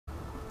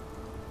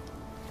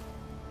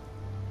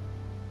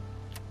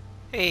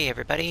Hey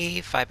everybody,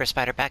 Fiber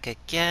Spider back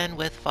again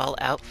with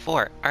Fallout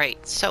 4.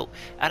 Alright, so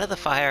out of the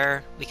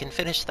fire, we can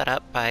finish that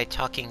up by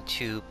talking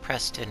to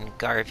Preston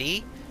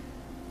Garvey.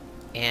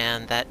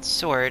 And that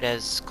sword,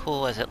 as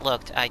cool as it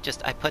looked, I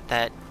put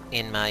that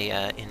in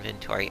my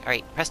inventory.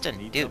 Alright, Preston,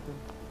 Need dude. something?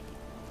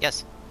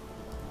 Yes,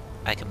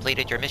 I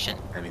completed your mission.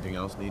 Anything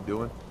else need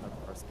doing?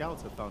 Our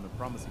scouts have found a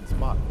promising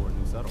spot for a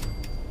new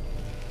settlement.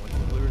 Once you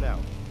clear it out,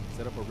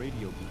 set up a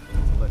radio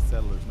beacon to let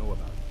settlers know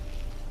about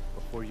it.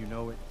 Before you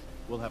know it,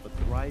 we'll have a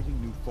thriving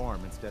new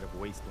farm instead of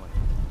wasteland.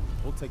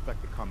 We'll take back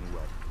the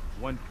Commonwealth,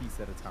 one piece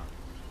at a time.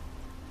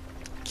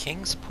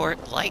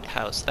 Kingsport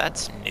Lighthouse,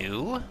 that's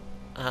new.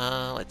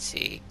 Let's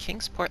see.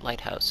 Kingsport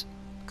Lighthouse.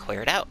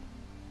 Cleared out.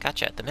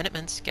 Gotcha. The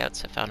Minutemen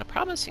scouts have found a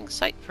promising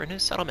site for a new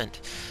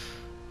settlement.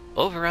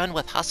 Overrun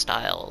with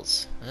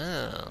hostiles.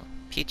 Oh,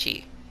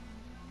 peachy.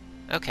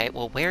 Okay,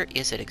 well, where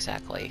is it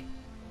exactly?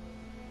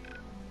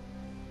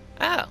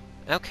 Oh,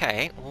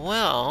 okay.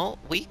 Well,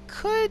 we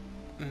could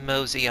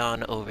mosey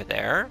on over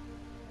there.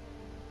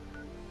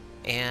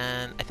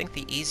 And I think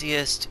the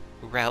easiest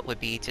route would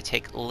be to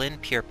take Lynn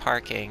Pier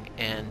Parking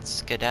and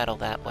skedaddle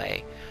that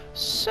way.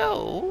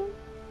 So,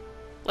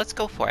 let's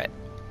go for it.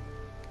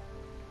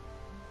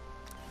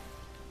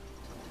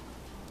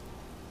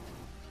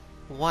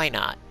 Why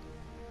not?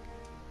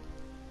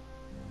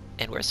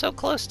 And we're so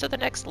close to the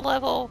next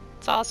level.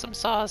 It's awesome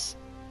sauce.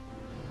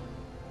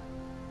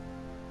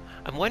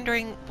 I'm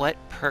wondering what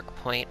perk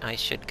point I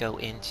should go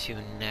into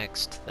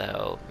next,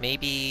 though.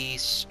 Maybe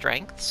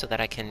strength, so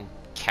that I can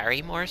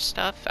carry more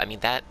stuff? I mean,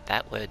 that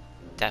would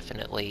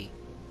definitely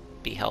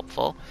be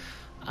helpful.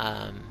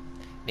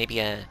 Maybe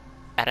a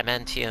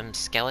adamantium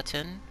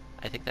skeleton,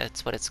 I think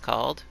that's what it's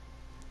called,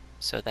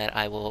 so that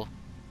I will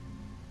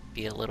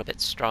be a little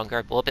bit stronger,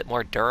 a little bit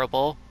more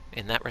durable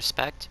in that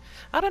respect.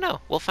 I don't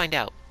know, we'll find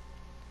out.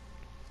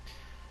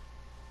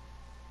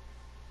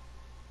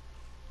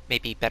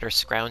 Maybe better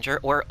scrounger,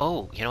 or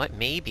oh, you know what,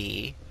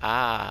 maybe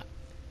I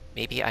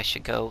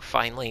should go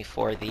finally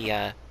for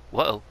the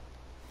whoa.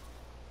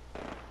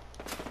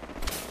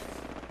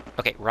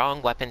 Okay,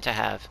 wrong weapon to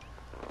have.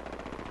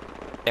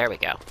 There we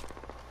go.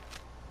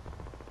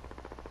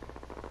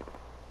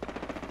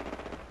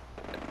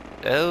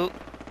 Oh,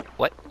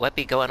 what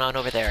be going on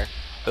over there?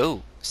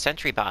 Oh,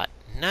 sentry bot.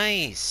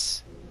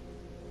 Nice.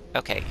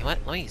 Okay, you know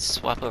what? Let me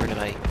swap over to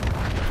my...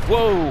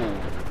 Whoa!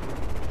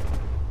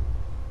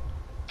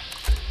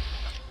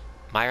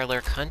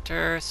 Mirelurk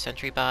Hunter,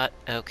 sentry bot.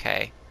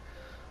 Okay.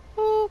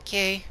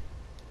 Okay.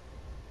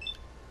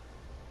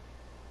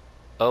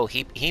 Oh,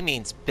 he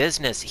means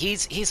business.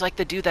 He's like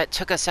the dude that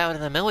took us out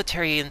of the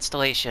military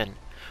installation.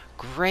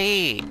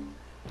 Great.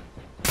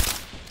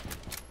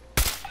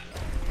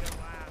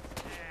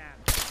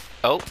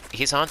 Oh,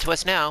 he's on to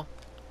us now.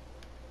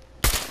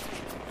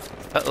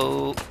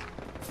 Uh-oh.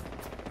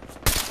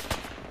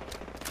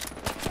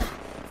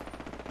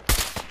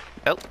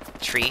 Oh,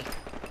 tree.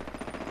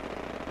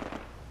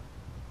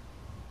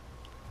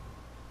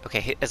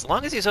 Okay, as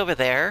long as he's over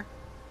there,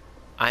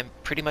 I'm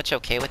pretty much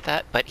okay with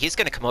that, but he's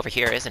gonna come over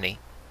here, isn't he?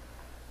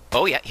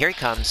 Oh yeah, here he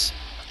comes.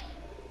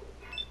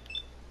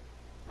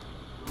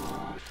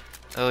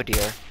 Oh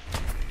dear.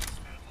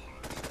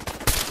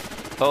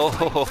 Oh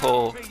ho ho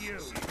ho.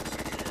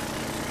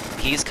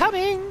 He's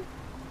coming!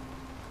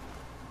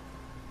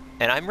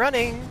 And I'm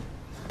running!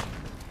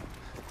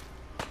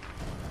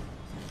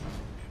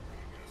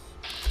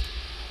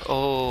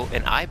 Oh,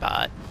 an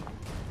iBot.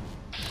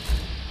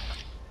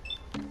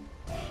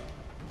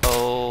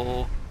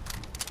 Oh.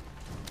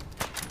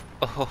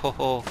 Oh ho ho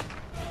ho.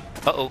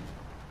 Uh-oh.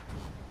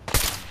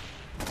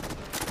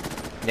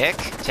 Nick,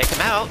 take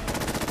him out.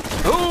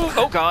 Ooh,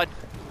 oh god.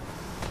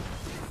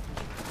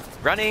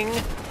 Running.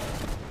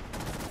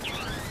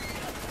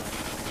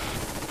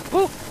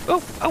 Ooh,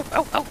 oh, oh,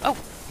 oh, oh, oh.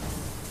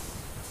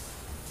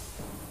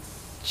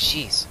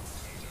 Jeez.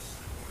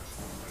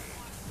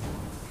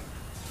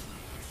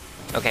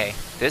 Okay,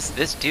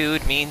 this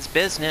dude means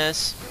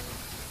business.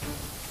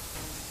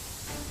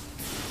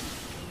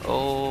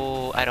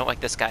 Oh, I don't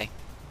like this guy.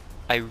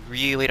 I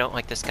really don't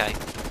like this guy.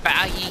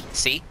 Ah,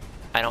 see?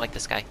 I don't like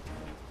this guy.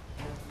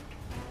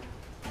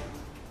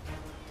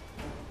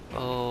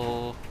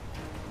 Oh.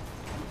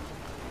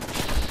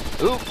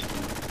 Ooh.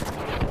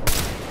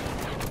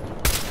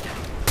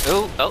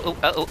 Oh, oh, oh,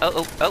 oh, oh,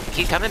 oh, oh,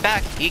 he coming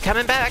back. He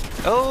coming back.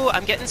 Oh,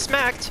 I'm getting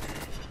smacked.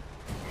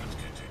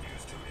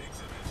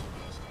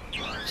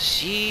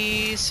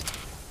 Jeez.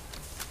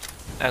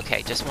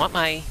 Okay, just want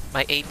my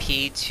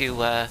AP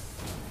to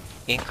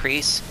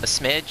increase a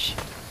smidge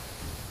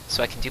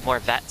so I can do more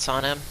VATs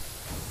on him,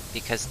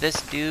 because this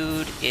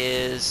dude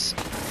is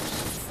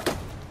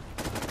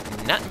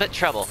nothing but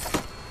trouble.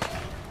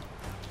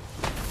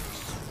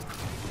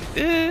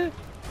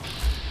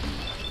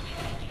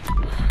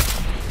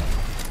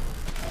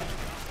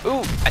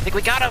 Ooh, I think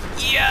we got him!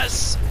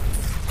 Yes!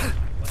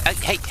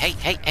 Hey, hey,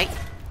 hey, hey!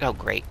 Oh,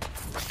 great.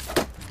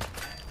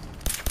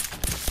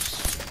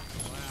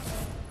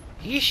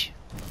 Yeesh.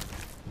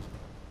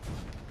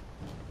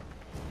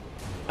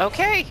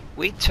 Okay,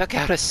 we took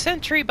out a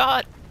sentry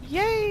bot!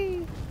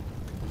 Yay!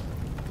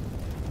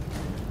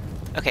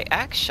 Okay,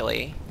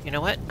 actually, you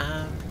know what?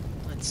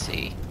 Let's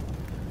see.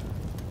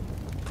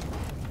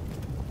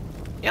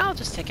 Yeah, I'll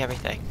just take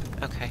everything.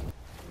 Okay.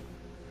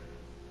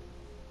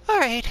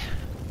 Alright.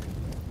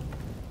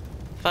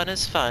 Fun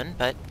is fun,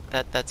 but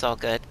that's all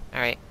good.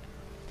 Alright.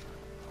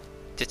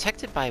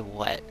 Detected by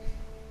what?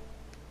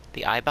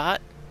 The iBot?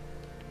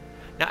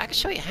 Now,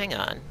 actually, hang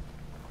on.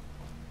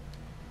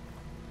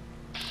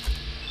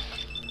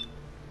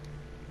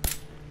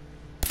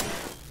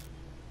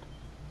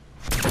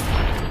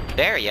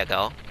 There you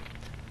go.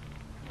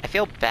 I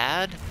feel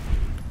bad,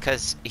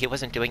 because he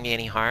wasn't doing me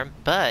any harm,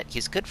 but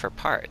he's good for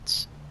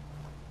parts.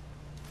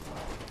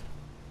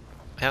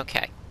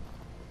 Okay.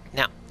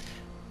 Now,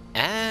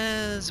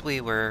 as we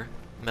were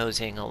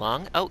moseying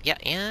along... Oh, yeah,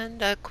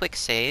 and a quick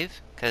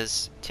save,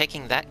 because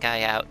taking that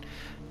guy out,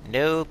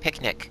 no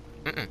picnic.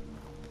 Mm-mm.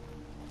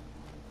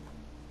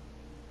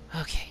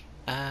 Okay,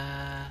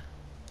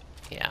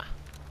 yeah.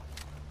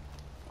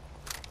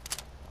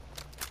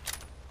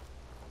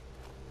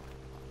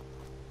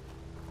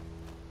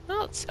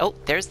 Oh, oh,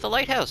 there's the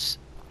lighthouse!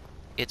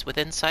 It's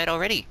within sight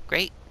already.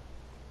 Great.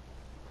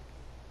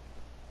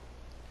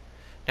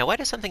 Now, why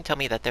does something tell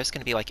me that there's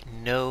gonna be, like,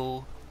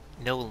 no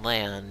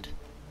land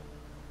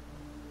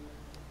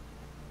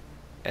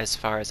as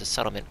far as a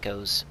settlement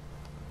goes?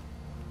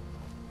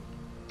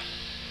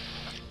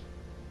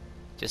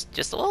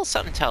 Just a little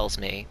something tells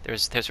me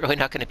there's really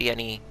not gonna be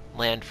any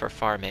land for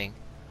farming.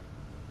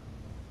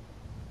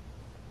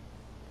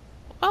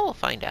 Well, we'll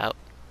find out.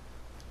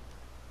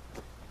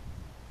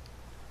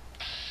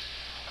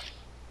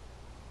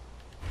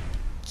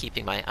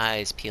 Keeping my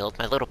eyes peeled.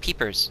 My little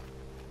peepers.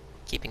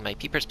 Keeping my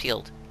peepers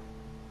peeled.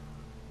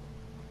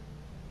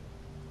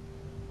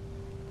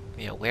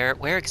 You know,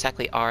 where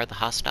exactly are the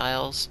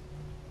hostiles?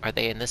 Are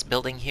they in this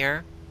building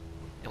here?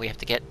 And we have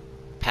to get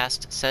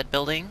past said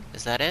building?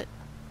 Is that it?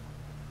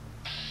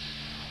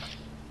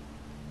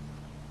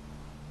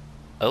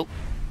 Oh,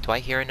 do I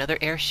hear another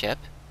airship?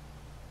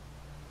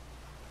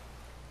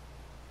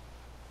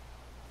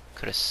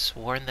 Could have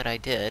sworn that I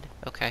did.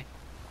 Okay.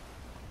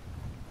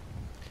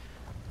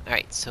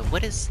 Alright, so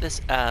what is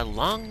this?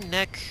 Long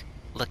Neck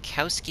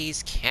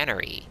Lakowski's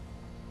Cannery.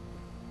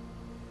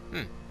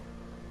 Hmm.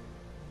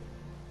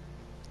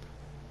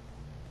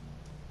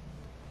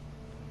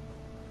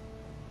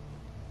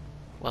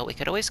 Well, we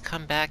could always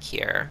come back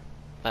here,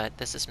 but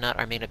this is not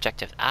our main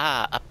objective.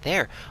 Ah, up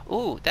there!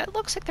 Ooh, that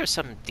looks like there's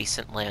some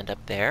decent land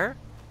up there.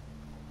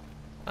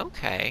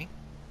 Okay.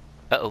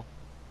 Uh-oh.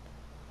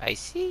 I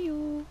see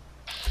you.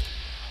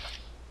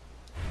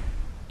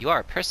 You are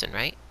a person,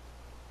 right?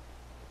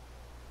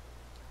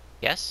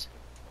 Yes?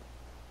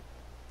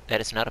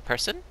 That is not a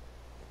person?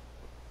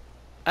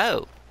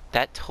 Oh,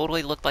 that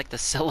totally looked like the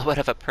silhouette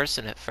of a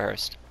person at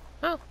first.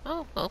 Oh,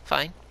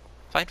 fine.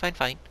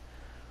 Fine.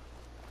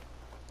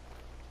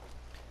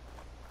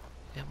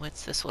 And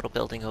what's this little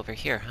building over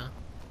here, huh?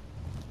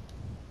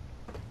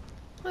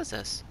 What is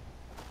this?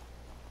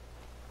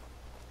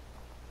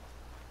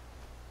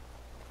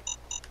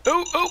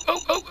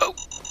 Oh!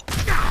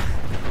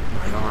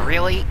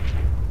 Really?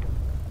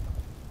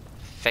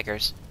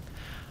 Figures.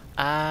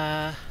 You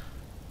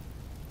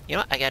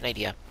know what? I got an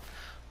idea.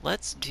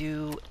 Let's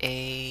do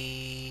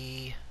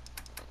a...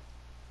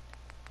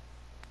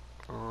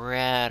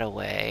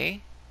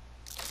 Radaway.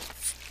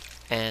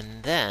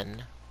 And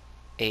then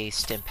a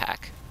stim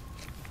pack.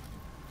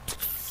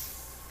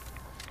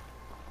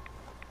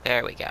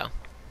 There we go.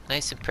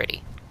 Nice and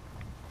pretty.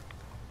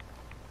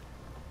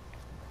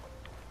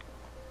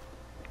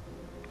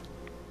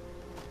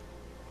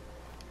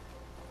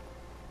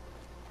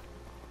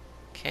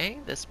 Okay,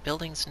 this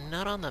building's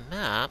not on the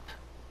map,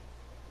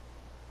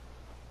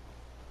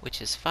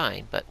 which is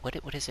fine, but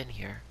what is in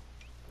here?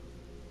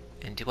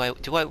 And do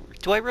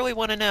I really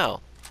want to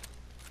know?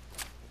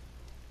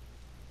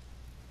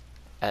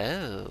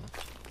 Oh.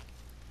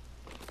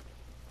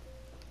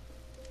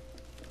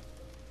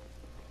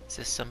 Is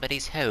this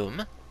somebody's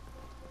home?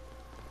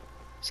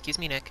 Excuse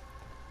me, Nick.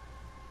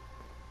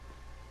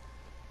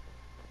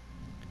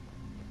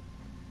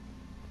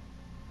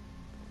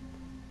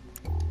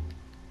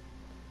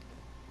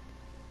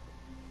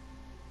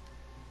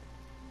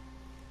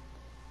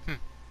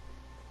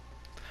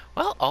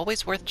 Well,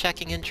 always worth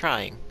checking and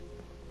trying.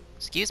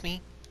 Excuse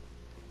me.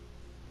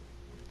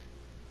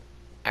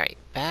 Alright,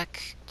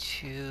 back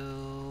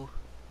to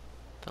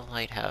the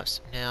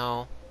lighthouse.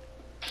 Now...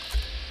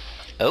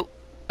 Oh!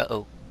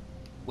 Uh-oh.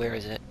 Where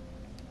is it?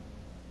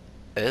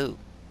 Oh.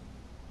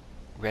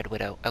 Red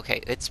Widow.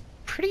 Okay, it's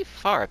pretty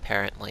far,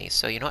 apparently.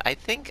 So, you know, I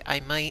think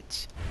I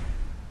might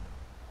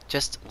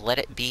just let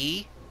it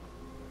be.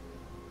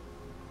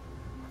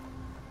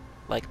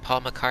 Like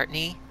Paul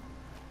McCartney.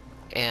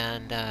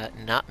 And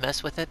not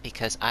mess with it,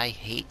 because I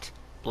hate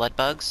blood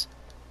bugs.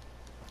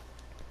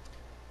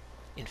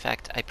 In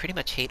fact, I pretty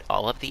much hate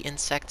all of the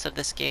insects of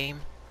this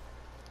game.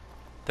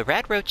 The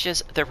rad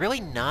roaches, they're really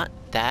not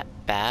that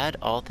bad,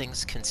 all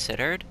things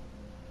considered.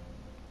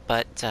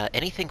 But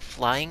anything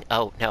flying...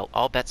 Oh, no,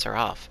 all bets are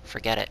off.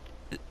 Forget it.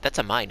 That's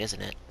a mine,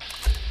 isn't it?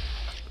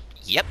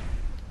 Yep.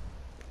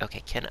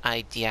 Okay, can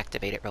I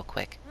deactivate it real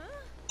quick?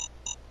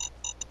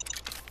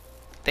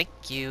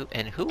 Thank you.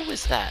 And who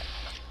was that?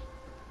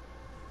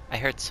 I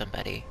heard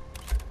somebody.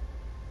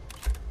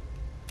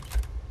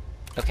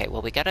 Okay,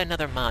 well, we got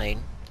another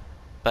mine,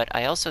 but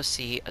I also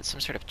see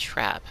some sort of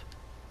trap.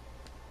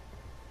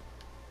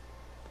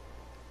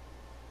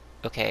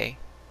 Okay.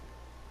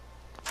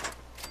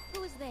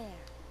 Who's there?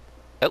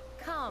 Oh.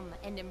 Come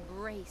and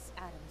embrace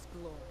Adam's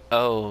glory.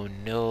 Oh,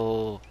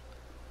 no.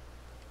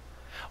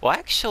 Well,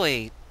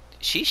 actually,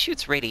 she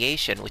shoots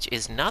radiation, which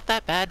is not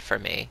that bad for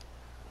me.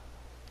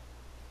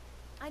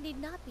 I need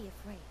not be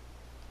afraid.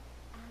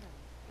 Adam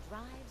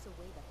drives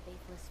away the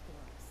faithless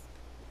force.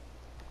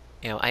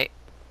 You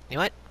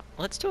know what?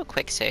 Let's do a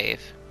quick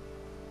save.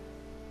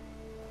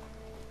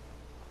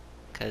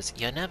 'Cause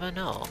you never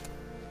know.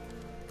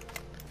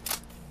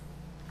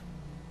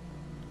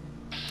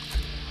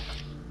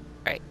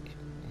 Right.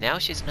 Now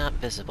she's not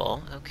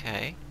visible.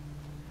 Okay.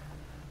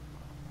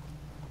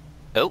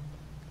 Oh!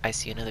 I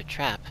see another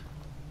trap.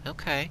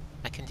 Okay,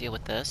 I can deal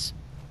with this.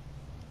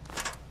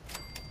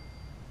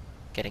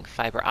 Getting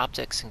fiber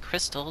optics and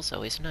crystals,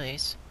 always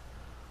nice.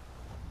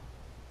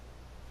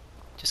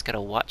 Just gotta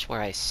watch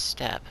where I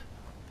step.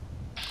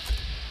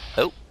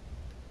 Oh!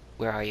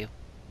 Where are you?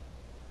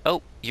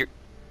 Oh, you're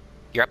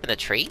up in the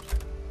tree?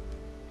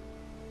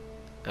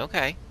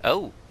 Okay.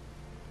 Oh!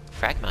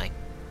 Frag mine.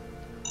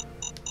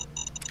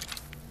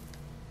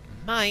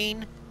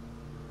 Mine!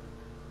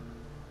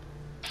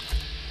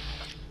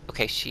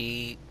 Okay,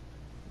 she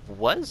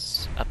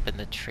was up in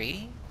the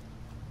tree?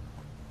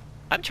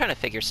 I'm trying to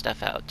figure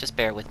stuff out. Just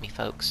bear with me,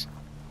 folks.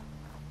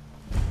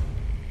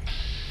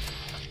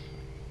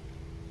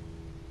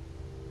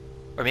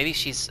 Or maybe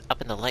she's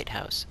up in the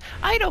lighthouse.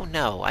 I don't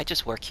know. I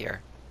just work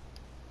here.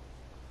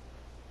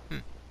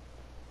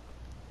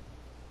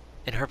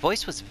 And her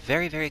voice was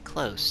very, very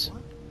close.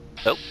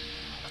 Oh.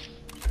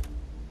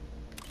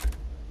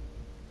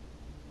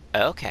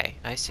 Okay,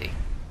 I see.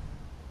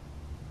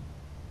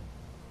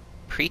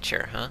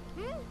 Preacher, huh?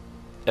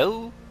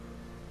 Oh!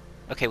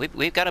 Okay,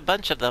 we've got a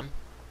bunch of them.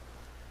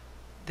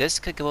 This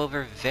could go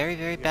over very,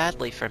 very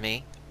badly for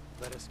me.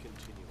 Let us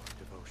continue our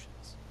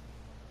devotions.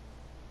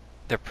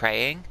 They're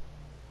praying?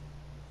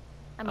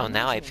 Oh,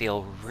 now I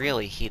feel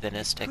really Pray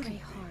heathenistic. harder in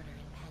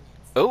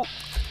penance. Oh!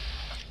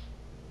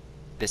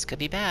 This could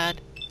be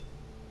bad.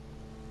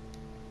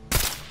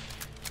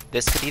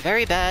 This could be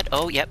very bad.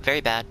 Oh, yep,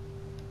 very bad.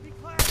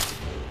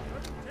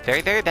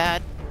 Very, very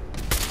bad.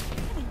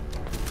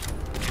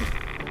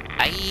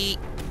 Aye!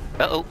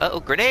 Uh-oh, uh-oh,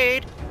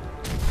 grenade!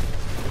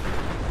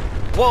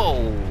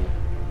 Whoa!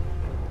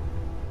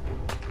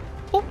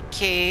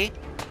 Okay.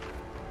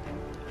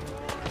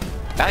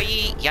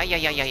 Aye! Yeah, yeah,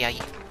 yeah, yeah,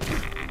 yeah.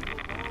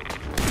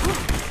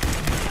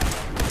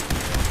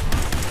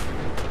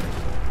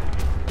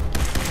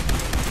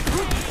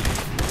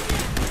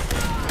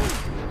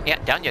 Yeah,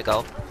 down you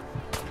go.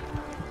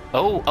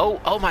 Oh,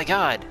 oh, oh my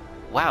god!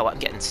 Wow, I'm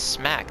getting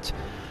smacked.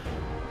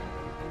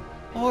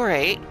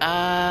 Alright,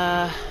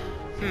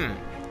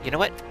 you know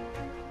what?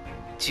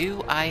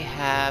 Do I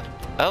have...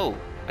 Oh,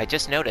 I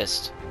just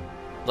noticed.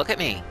 Look at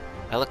me.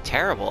 I look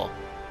terrible.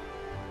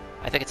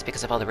 I think it's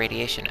because of all the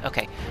radiation.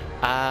 Okay,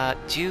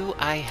 do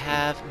I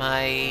have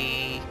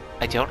my...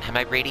 I don't have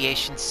my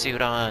radiation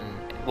suit on,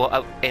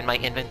 well, in my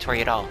inventory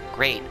at all.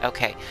 Great,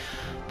 okay.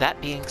 That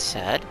being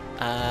said,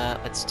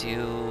 let's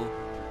do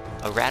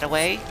a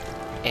Radaway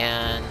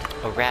and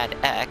a Rad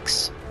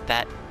X.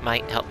 That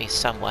might help me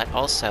somewhat.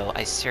 Also,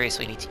 I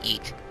seriously need to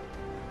eat.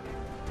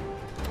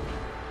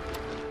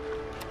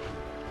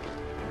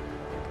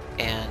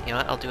 And, you know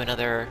what, I'll do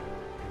another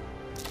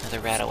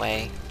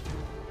Radaway.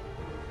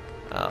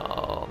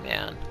 Oh,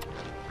 man.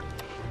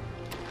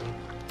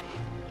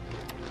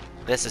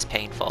 This is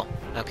painful.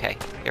 Okay,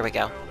 here we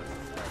go.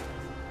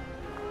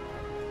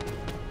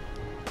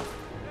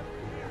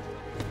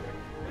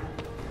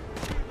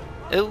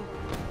 Ooh,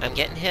 I'm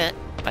getting hit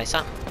by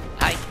something.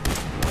 Hi.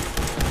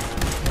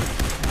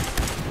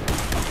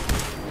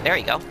 There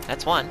you go,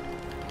 that's one.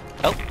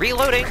 Oh,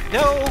 reloading!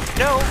 No,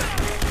 no!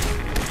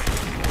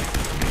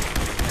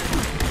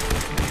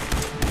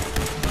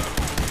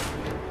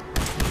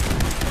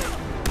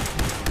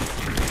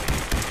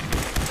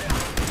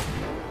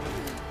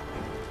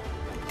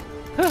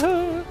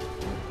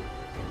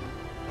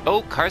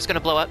 Oh, car's gonna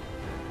blow up.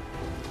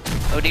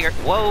 Oh dear,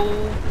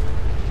 whoa!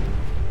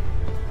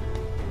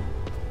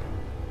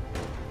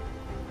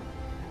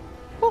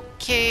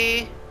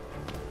 Okay.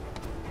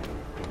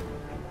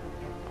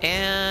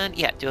 And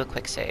yeah, do a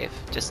quick save,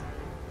 just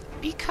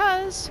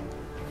because.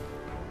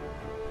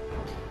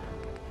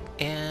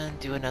 And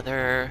do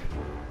another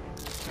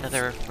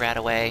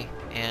Radaway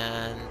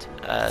and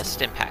a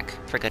stim pack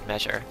for good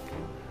measure.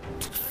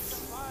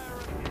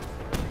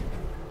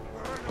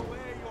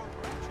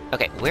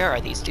 Okay, where are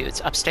these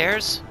dudes?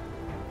 Upstairs?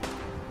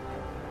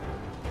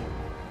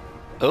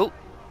 Oh!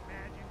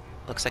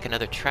 Looks like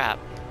another trap.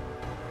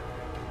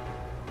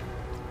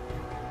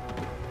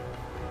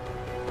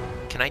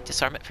 Can I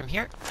disarm it from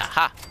here?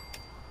 Aha!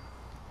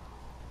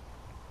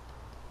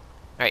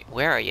 Alright,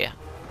 where are you?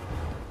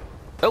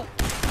 Oh!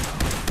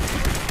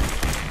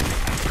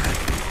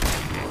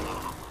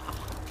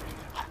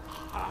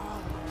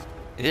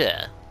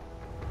 Ugh.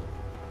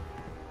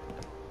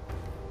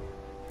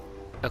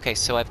 Okay,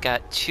 so I've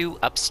got 2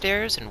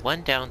 upstairs and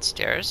 1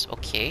 downstairs.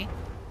 Okay.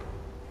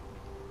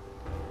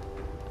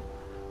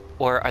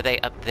 Or are they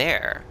up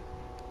there?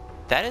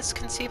 That is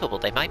conceivable.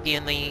 They might be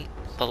in the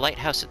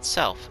lighthouse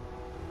itself.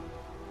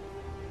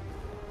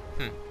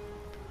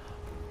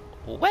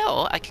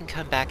 Well, I can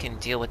come back and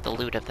deal with the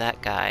loot of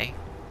that guy.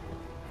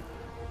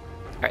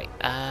 Alright,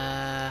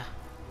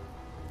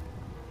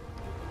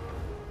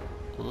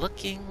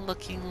 looking,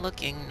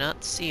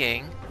 not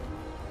seeing.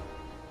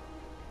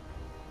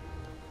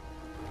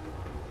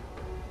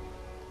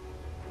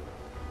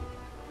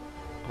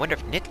 I wonder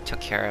if Nick took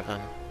care of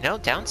him. No,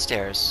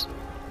 downstairs.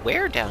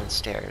 Where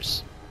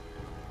downstairs?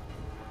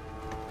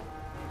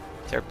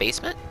 Is there a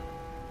basement?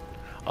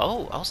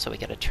 Oh, also we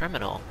get a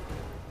terminal.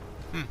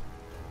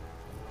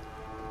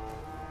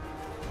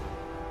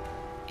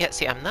 Yeah,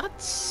 see, I'm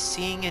not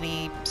seeing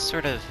any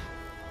sort of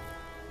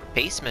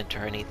basement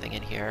or anything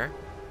in here.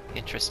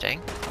 Interesting.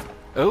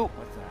 Oh!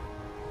 What's that?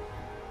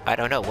 I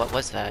don't know, what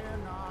was that?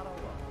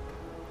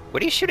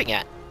 What are you shooting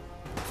at?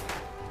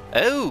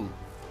 Oh!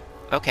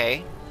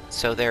 Okay,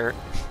 so they're...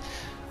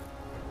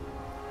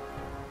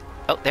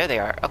 Oh, there they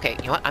are. Okay,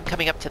 you know what? I'm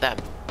coming up to them.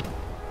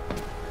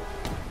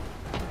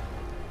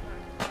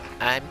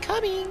 I'm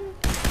coming!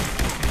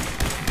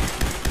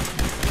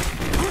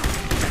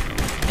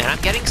 And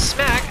I'm getting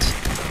smacked!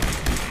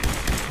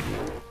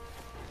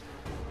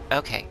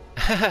 Okay.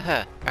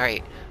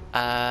 Alright.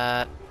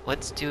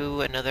 Let's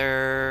do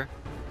another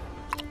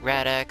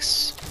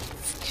Rad-X,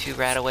 2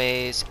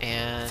 Radaways,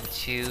 and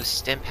 2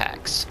 Stim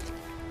Packs.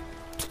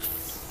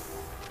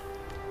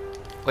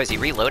 What, is he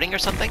reloading or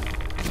something?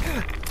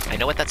 I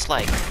know what that's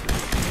like.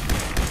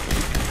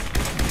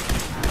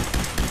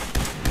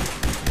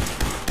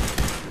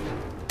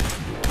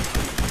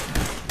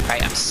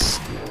 Alright, I'm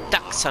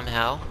stuck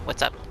somehow.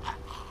 What's up?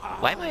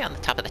 Why am I on the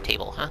top of the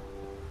table, huh?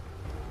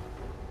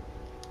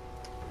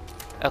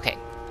 Okay.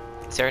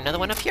 Is there another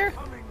one up here?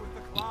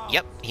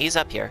 Yep, he's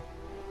up here.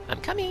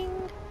 I'm coming!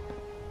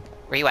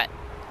 Where you at?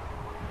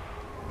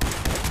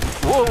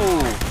 Whoa!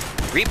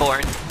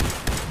 Reborn!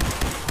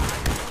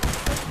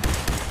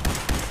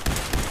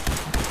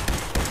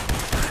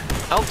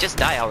 Oh, just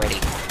die already.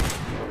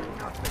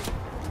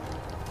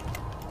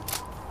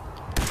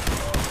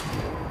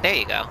 There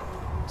you go.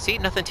 See,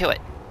 nothing to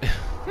it.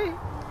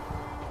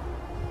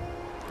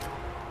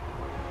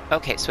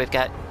 Okay, so we've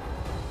got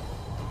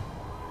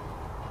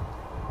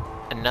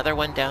another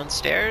one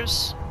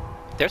downstairs.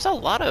 There's a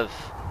lot of...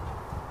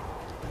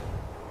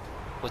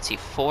 What's he,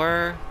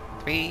 4,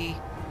 3,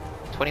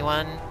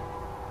 21?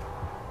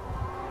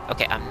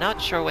 Okay, I'm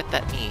not sure what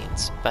that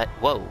means, but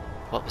whoa,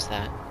 what was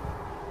that?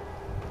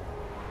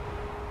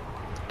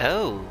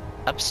 Oh,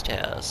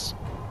 upstairs.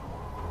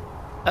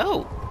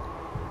 Oh!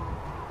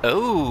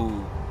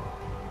 Oh!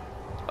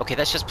 Okay,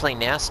 that's just plain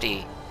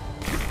nasty.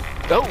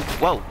 Oh,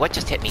 whoa, what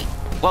just hit me?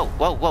 Whoa,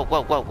 whoa, whoa,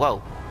 whoa, whoa, whoa.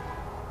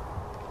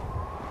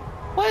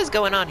 What is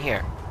going on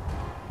here?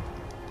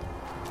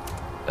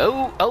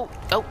 Oh, oh,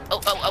 oh,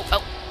 oh, oh, oh,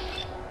 oh.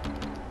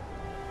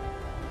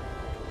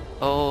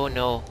 Oh,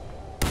 no.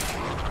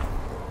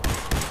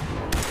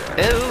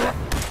 Oh!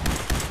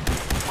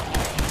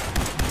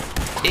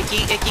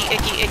 Icky, icky,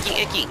 icky, icky,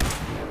 icky.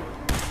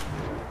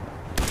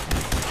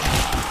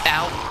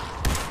 Ow.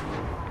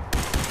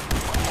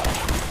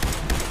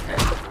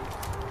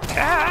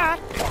 Ah!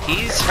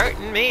 He's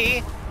hurting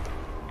me!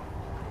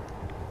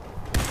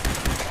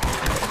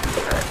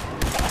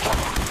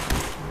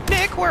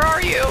 Nick, where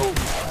are you?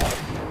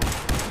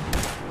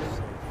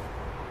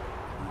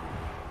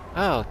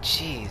 Oh,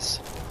 jeez.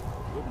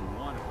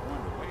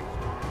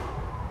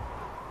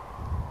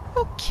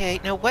 Okay,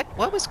 now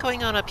what was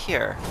going on up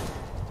here?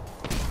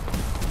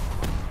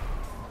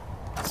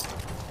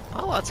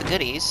 Oh, lots of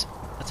goodies.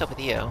 What's up with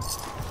you?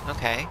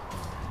 Okay.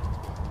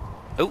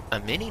 Oh, a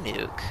mini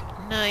nuke.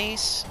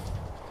 Nice.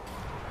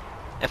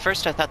 At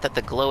first I thought that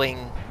the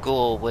glowing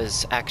ghoul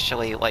was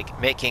actually, like,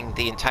 making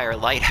the entire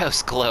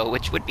lighthouse glow,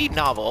 which would be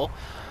novel.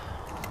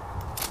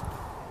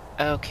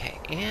 Okay,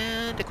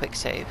 and a quick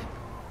save.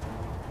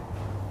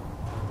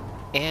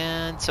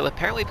 And so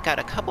apparently we've got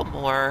a couple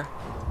more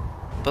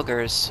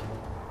boogers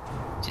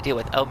to deal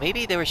with. Oh,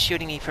 maybe they were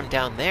shooting me from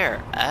down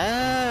there.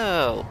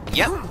 Oh!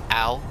 Yep!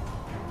 Ow.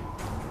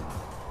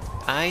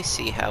 I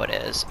see how it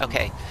is.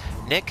 Okay,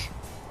 Nick,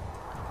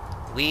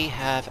 we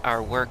have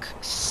our work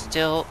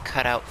still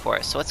cut out for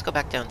us, so let's go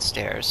back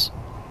downstairs.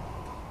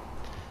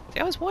 See,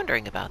 I was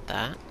wondering about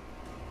that.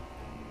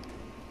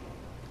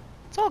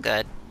 It's all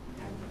good.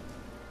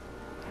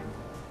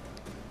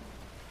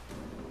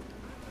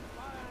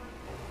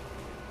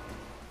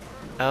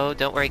 Oh,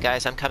 don't worry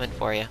guys, I'm coming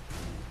for you.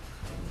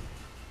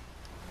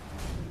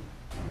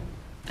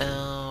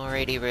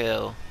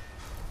 Alrighty-roo.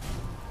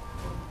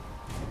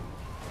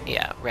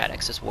 Yeah,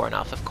 Rad-X is worn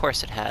off, of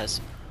course it has.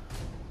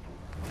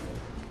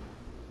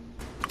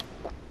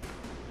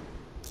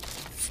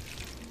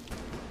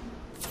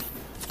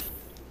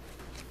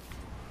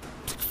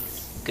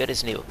 Good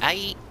as new.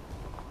 Aye!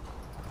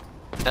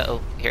 Uh-oh,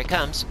 here it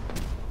comes.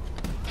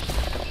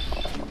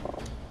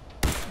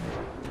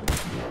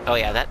 Oh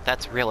yeah,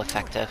 that's real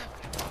effective.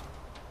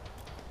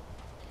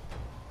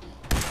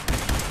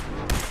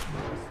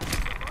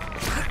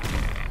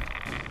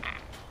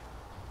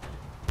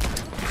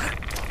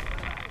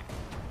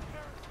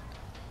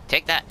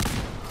 Take that!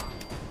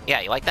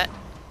 Yeah, you like that?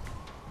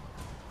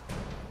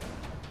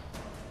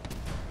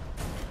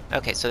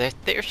 Okay, so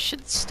there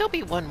should still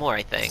be one more,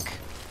 I think.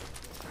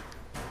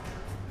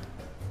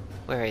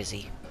 Where is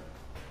he?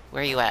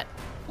 Where are you at?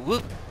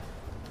 Whoop!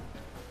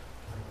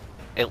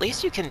 At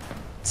least you can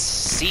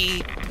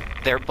see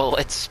their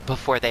bullets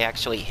before they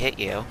actually hit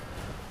you.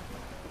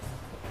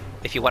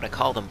 If you want to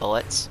call them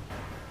bullets.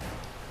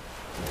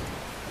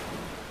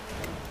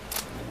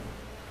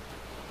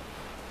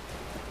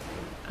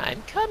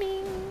 I'm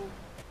coming!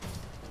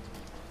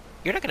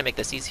 You're not gonna make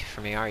this easy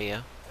for me, are you?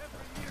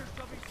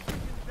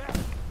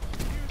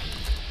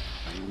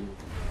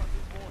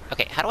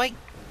 Okay, how do I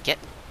get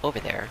over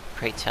there,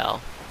 pray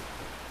tell?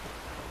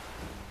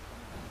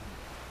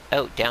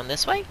 Oh, down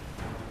this way?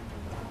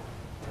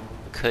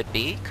 Could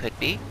be, could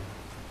be.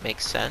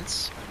 Makes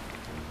sense.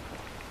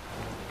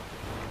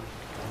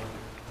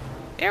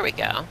 There we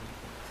go.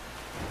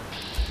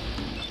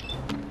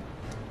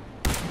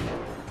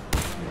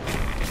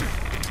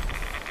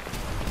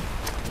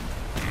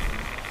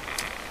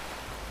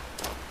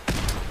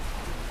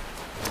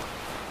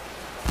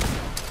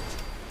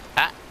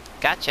 Ah,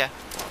 gotcha.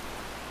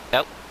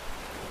 Oh,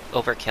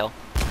 overkill.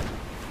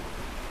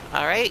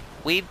 Alright,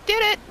 we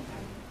did it!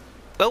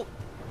 Oh,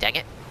 dang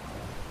it.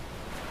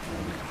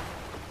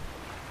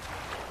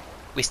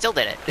 We still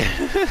did it!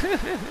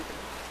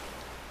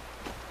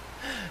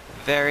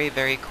 Very,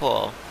 very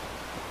cool.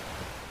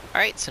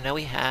 Alright, so now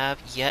we have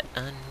yet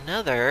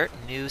another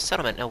new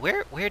settlement. Now,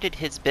 where did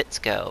his bits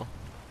go?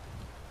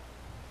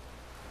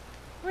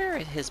 Where are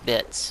his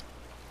bits?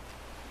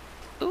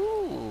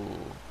 Ooh,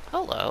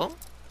 hello.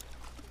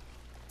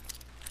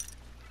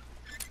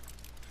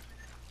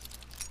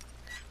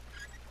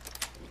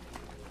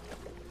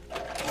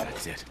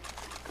 That's it.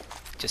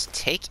 Just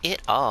take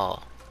it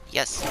all.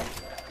 Yes.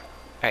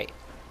 Alright.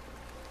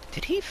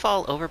 Did he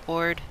fall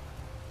overboard?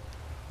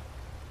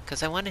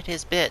 Because I wanted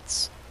his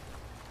bits.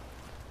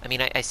 I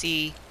mean, I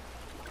see...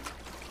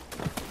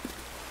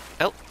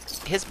 Oh,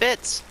 his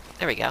bits!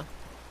 There we go.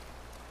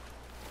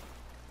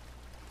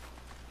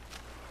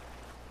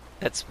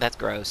 That's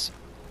gross.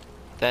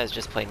 That is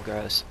just plain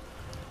gross.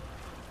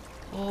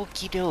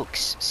 Okie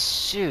dokes.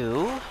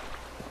 So,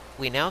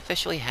 we now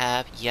officially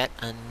have yet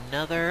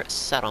another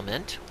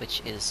settlement,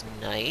 which is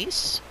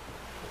nice.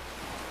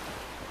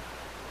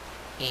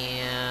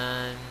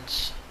 And...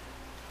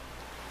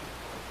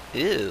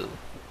 Ooh.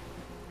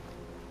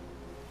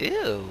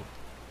 Ew.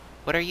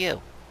 What are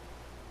you?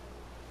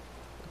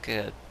 Like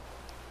a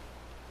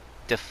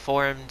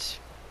deformed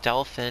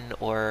dolphin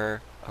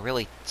or a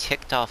really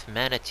ticked off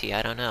manatee,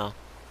 I don't know.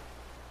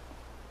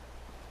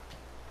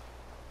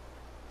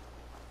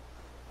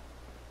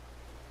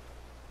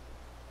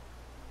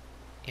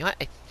 You know what,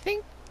 I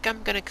think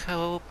I'm gonna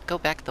go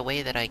back the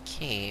way that I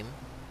came,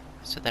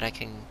 so that I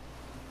can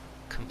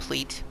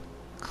complete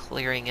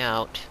clearing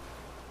out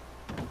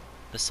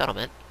the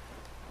settlement.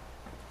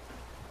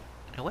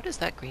 Now what is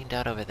that green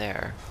dot over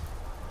there?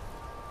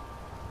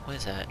 What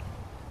is that?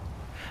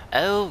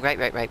 Oh,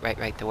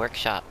 right, the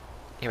workshop.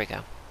 Here we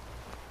go.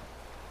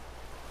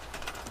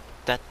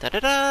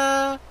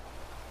 Da-da-da-da!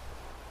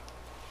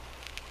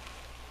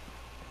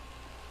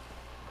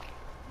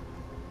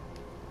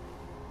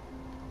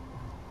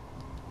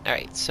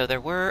 Alright, so there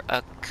were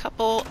a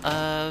couple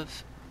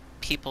of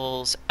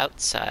peoples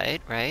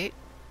outside, right?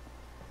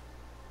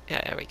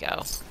 Yeah, there we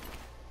go.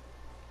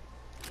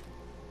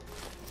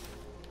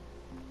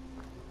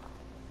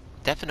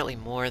 Definitely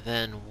more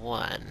than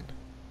one.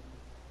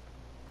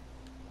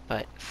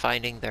 But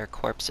finding their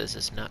corpses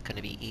is not going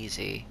to be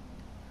easy.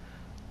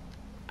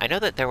 I know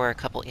that there were a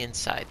couple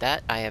inside.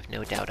 That I have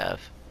no doubt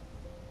of.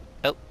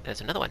 Oh,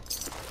 there's another one.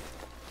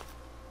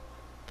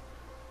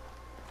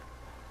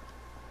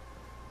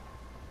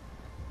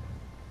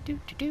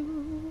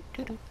 Do-do-do,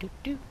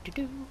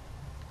 do-do-do-do-do-do.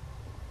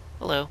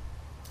 Hello.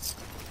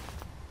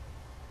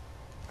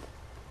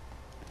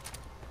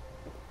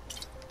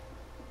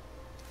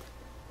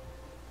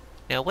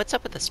 Now, what's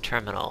up with this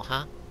terminal,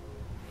 huh?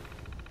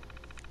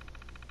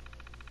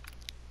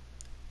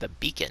 The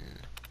beacon.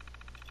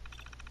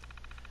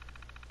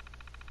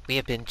 We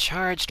have been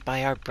charged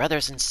by our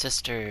brothers and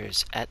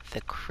sisters at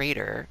the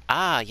crater.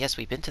 Ah, yes,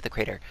 we've been to the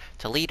crater.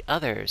 To lead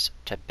others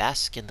to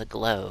bask in the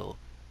glow.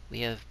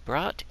 We have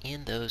brought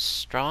in those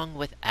strong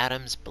with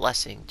Adam's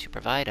blessing to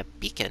provide a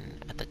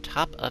beacon at the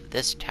top of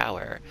this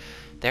tower.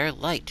 Their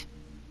light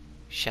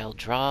shall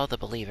draw the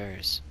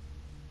believers.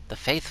 The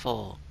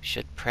faithful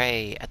should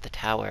pray at the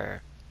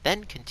tower,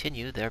 then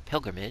continue their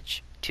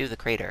pilgrimage to the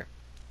crater.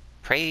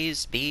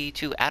 Praise be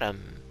to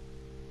Adam.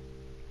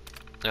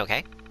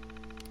 Okay.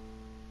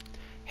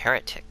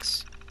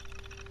 Heretics.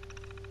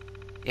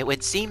 It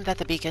would seem that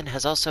the beacon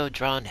has also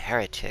drawn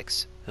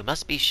heretics, who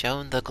must be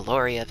shown the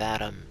glory of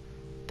Adam.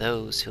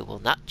 Those who will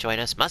not join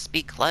us must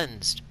be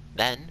cleansed.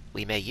 Then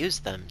we may use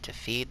them to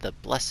feed the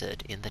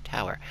blessed in the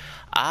tower.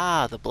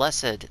 Ah, the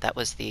blessed. That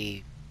was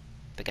the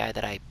guy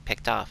that I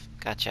picked off.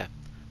 Gotcha.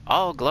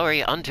 All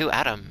glory unto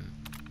Adam.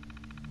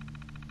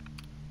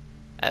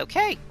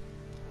 Okay.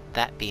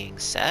 That being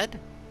said,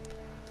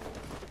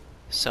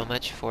 so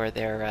much for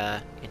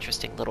their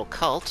interesting little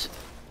cult.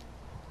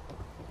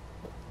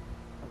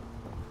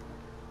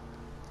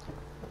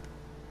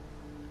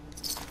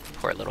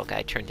 Poor little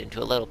guy turned into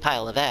a little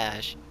pile of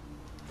ash.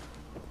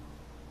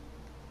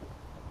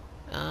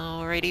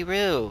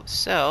 Alrighty-roo.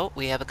 So,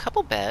 we have a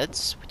couple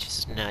beds, which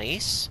is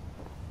nice.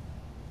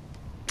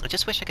 I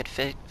just wish I could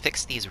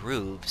fix these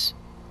roofs.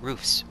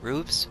 Roofs?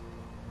 Roofs?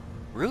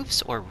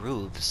 Roofs or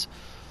roofs?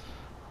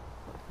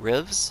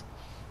 Rivs?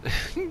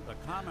 The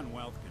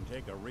Commonwealth can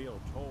take a real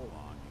toll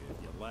on you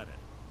if you let it.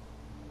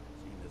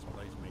 I've seen this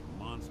place make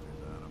monsters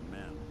out of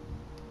men.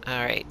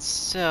 Alright,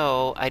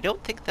 so I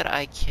don't think that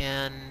I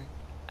can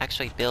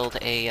actually build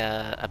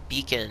a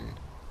beacon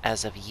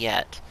as of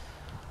yet.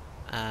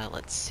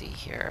 Let's see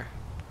here.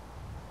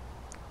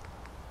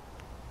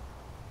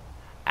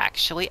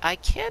 Actually, I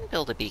can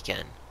build a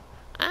beacon.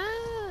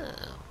 Oh.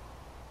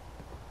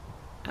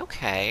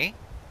 Okay.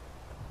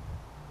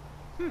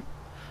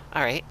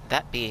 Alright,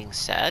 that being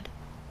said,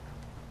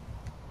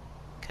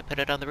 can I put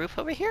it on the roof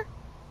over here?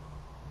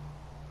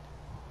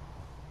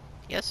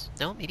 Yes?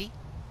 No? Maybe?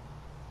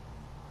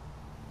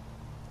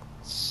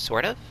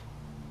 Sort of?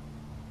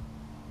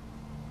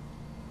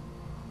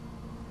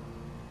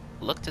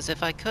 Looked as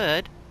if I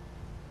could.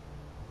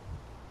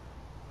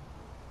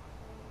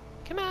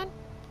 Come on.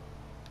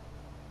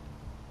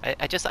 I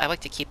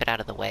like to keep it out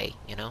of the way,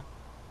 you know?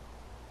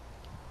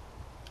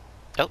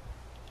 Oh.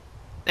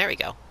 There we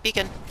go.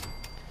 Beacon.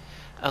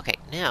 Okay,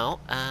 now,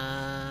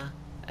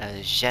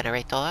 a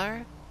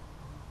generator.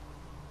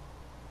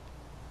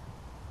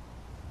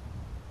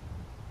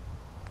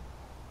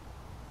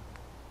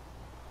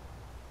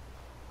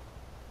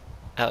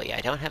 Oh yeah,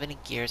 I don't have any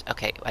gears.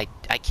 Okay, I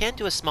can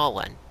do a small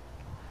one.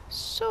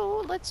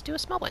 So, let's do a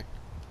small one.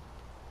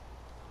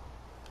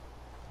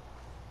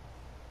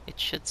 It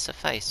should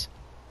suffice.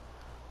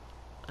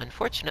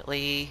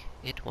 Unfortunately,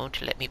 it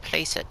won't let me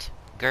place it.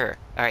 Grr.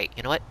 Alright,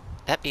 you know what?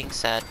 That being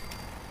said,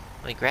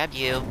 let me grab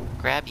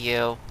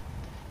you,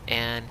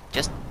 and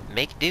just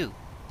make do.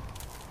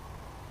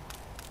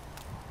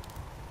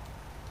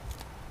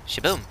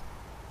 Shaboom.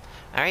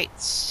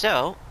 Alright,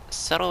 so,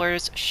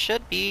 settlers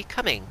should be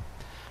coming.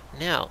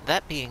 Now,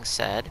 that being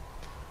said,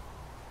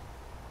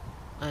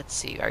 let's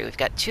see. Alright, we've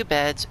got 2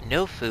 beds,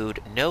 no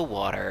food, no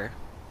water.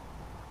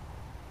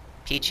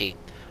 Peachy.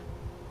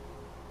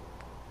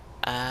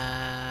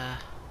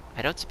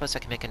 I don't suppose I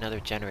can make another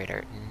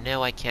generator.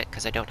 No, I can't,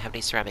 because I don't have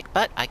any ceramic.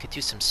 But I could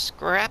do some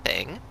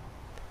scrapping.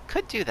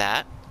 Could do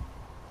that.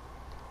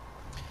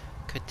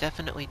 Could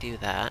definitely do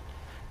that.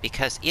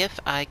 Because if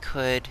I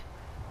could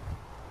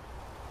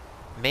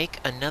make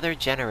another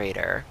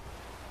generator...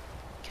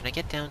 Can I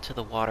get down to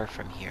the water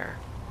from here?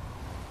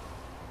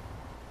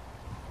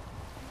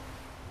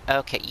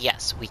 Okay,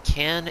 yes, we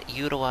can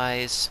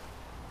utilize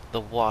the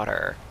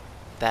water.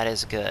 That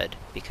is good,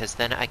 because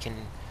then I can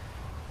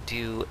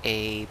do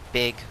a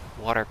big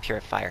water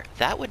purifier.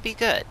 That would be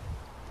good.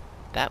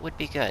 That would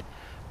be good.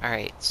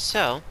 Alright,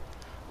 so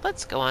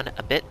let's go on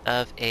a bit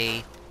of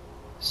a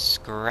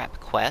scrap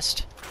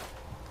quest.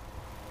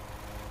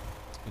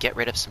 Get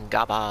rid of some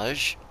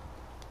garbage.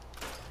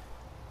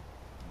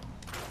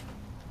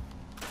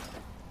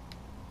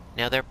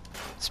 Now there's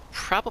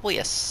probably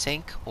a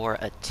sink or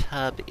a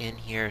tub in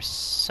here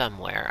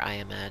somewhere, I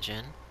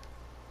imagine.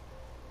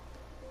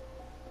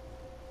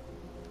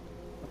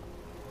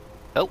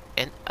 Oh,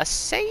 and a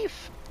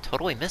safe!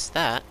 Totally missed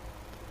that.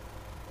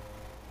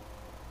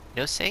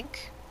 No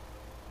sink?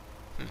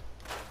 You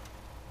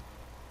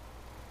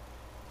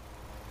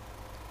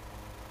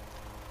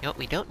know what,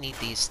 we don't need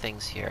these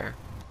things here.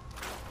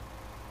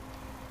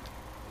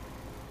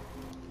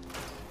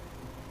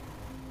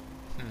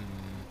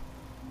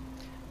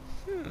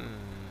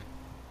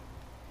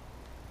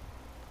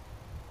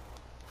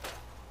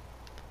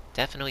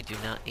 Definitely do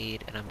not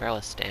need an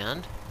umbrella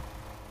stand.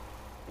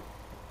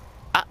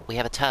 Ah, we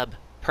have a tub.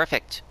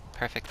 Perfect.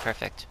 Perfect,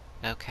 perfect.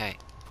 Okay.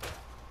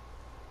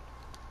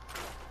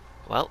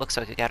 Well, looks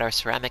like we got our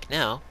ceramic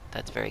now.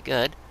 That's very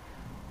good.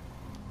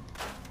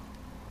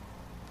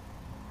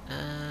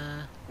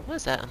 What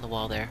is that on the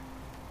wall there?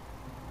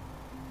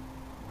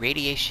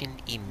 Radiation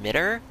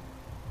emitter?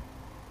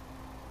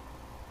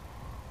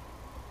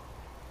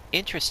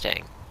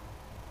 Interesting.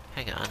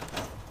 Hang on.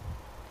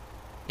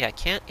 Yeah, I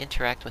can't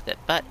interact with it,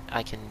 but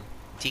I can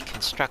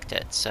deconstruct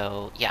it,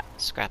 so yeah,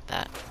 scrap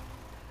that.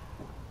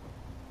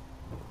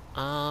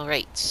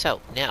 Alright,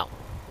 so now.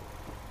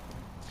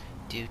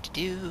 Do.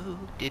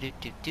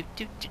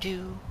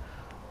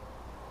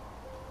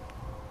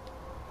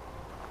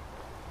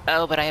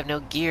 Oh, but I have no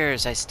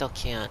gears, I still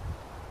can't.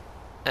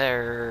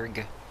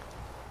 Erg.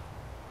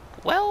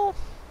 Well.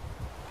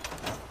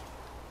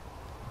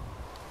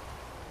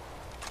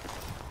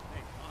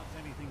 Hey, toss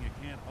anything you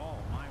can't haul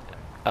my way.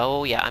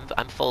 Oh yeah,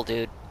 I'm full,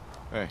 dude.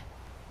 Hey,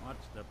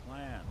 What's the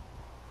plan?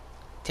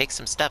 take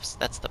some steps.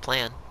 That's the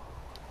plan.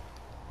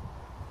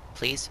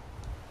 Please.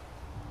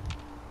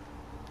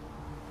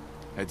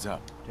 Heads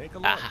up. Take a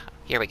look. Ah,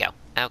 here we go.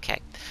 Okay.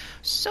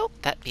 So,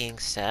 that being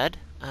said,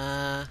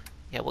 yeah,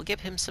 we'll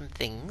give him some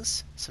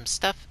things. Some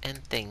stuff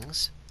and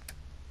things.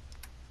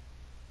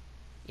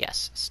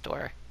 Yes,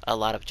 store. A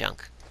lot of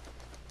junk.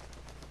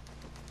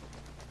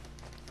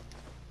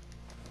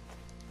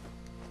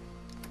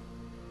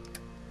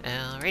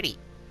 Alrighty.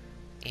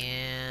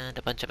 And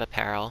a bunch of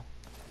apparel.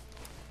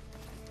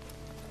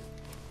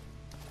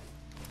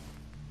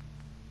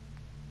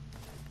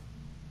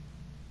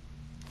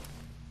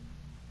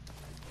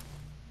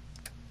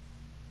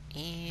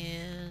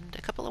 And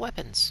a couple of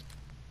weapons.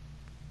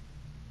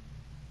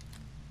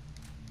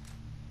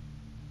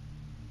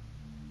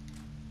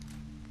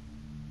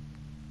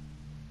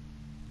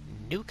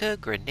 Nuka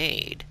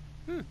grenade.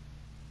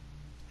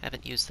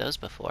 Haven't used those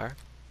before.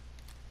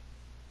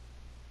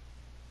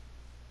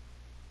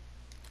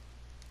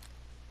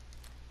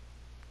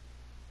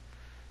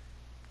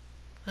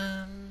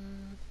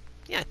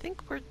 Yeah, I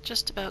think we're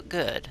just about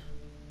good.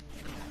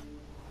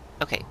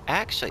 Okay,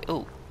 actually,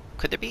 oh,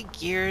 could there be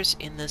gears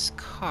in this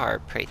car,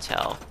 pray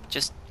tell?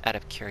 Just out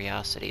of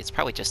curiosity. It's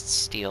probably just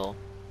steel.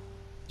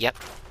 Yep,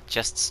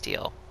 just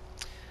steel.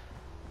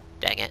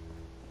 Dang it.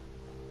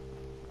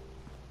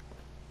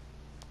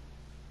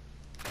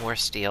 More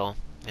steel,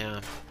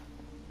 yeah.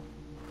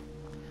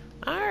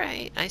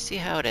 Alright, I see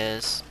how it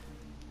is.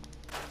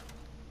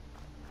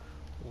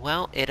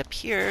 Well, it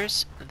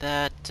appears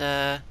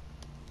that,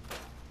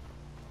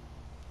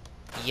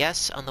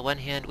 yes, on the one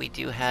hand, we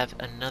do have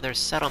another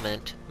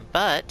settlement,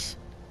 but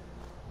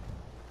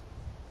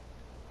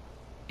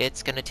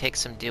it's gonna take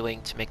some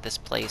doing to make this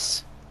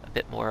place a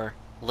bit more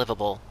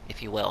livable,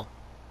 if you will.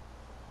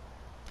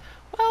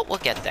 Well, we'll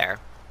get there.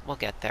 We'll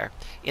get there.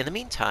 In the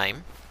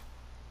meantime,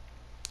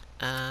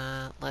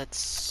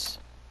 let's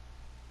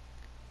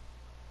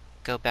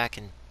go back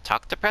and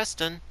talk to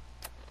Preston.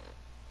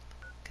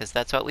 Because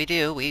that's what we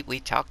do. We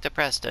talk to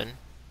Preston.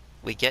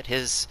 We get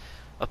his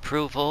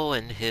approval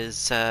and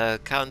his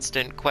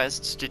constant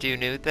quests to do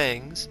new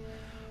things.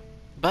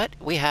 But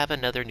we have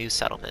another new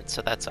settlement,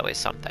 so that's always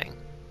something.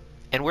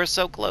 And we're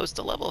so close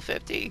to level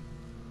 50.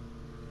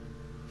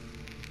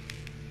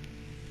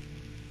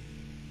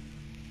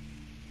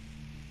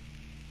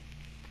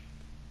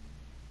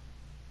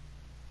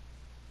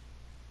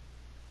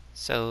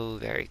 So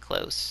very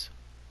close.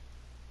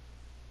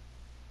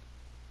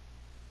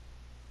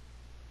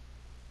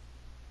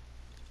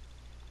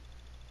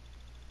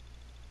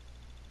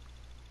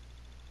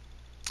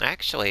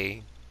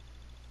 Actually,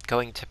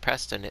 going to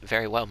Preston, it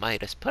very well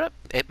might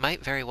it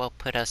might very well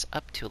put us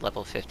up to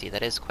level 50.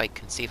 That is quite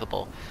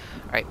conceivable.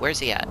 Alright, where's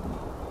he at?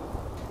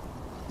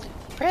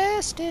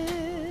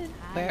 Preston!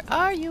 Where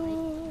are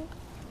you?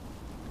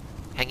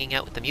 Hanging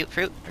out with the mute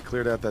fruit? I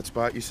cleared out that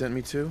spot you sent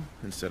me to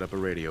and set up a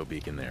radio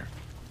beacon there.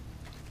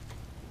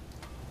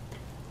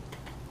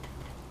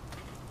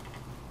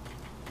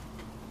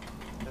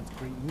 That's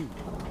great news.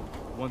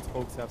 Once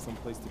folks have some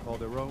place to call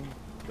their own,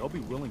 they'll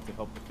be willing to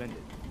help defend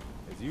it.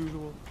 As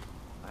usual,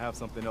 I have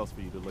something else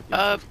for you to look into.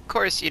 Of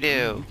course you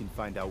do. You can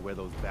find out where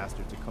those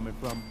bastards are coming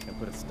from and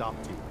put a stop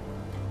to it.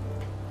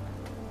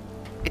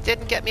 It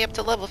didn't get me up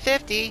to level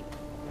 50.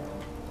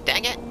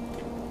 Dang it.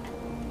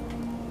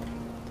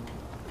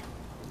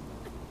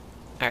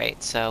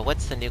 Alright, so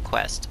what's the new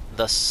quest?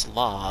 The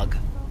Slog.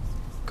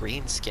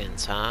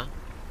 Greenskins, huh?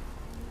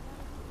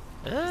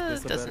 Is this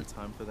a better Doesn't...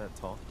 time for that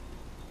talk?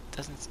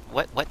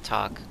 What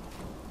talk?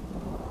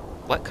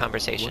 What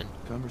conversation?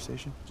 What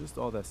conversation? Just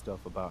all that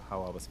stuff about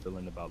how I was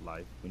feeling about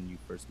life when you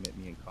first met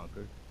me in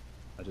Concord.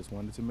 I just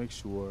wanted to make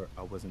sure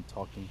I wasn't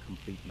talking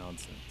complete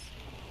nonsense.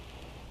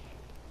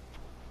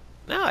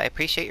 No, I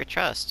appreciate your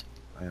trust.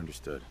 I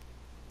understood.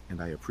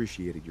 And I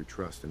appreciated your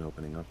trust in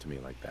opening up to me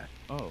like that.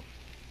 Oh,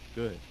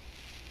 good.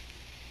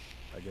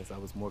 I guess I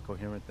was more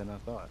coherent than I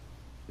thought.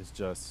 It's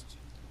just,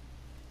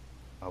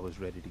 I was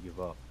ready to give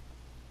up.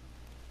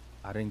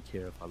 I didn't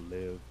care if I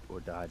lived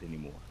or died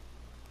anymore.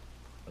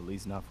 At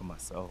least not for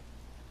myself.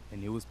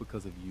 And it was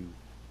because of you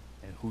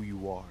and who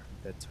you are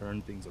that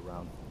turned things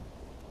around for me.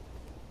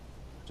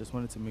 I just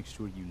wanted to make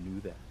sure you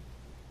knew that.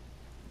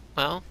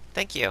 Well,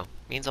 thank you.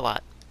 Means a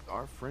lot.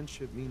 Our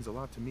friendship means a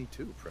lot to me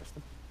too,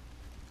 Preston.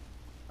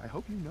 I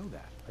hope you know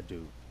that. I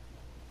do.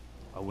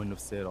 I wouldn't have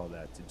said all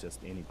that to just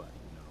anybody,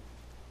 you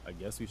know. I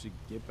guess we should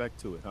get back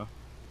to it, huh?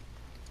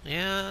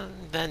 Yeah,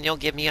 then you'll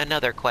give me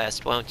another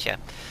quest, won't you?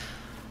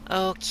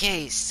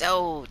 Okay,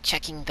 so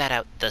checking that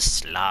out, the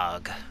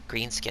Slog.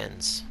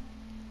 Greenskins.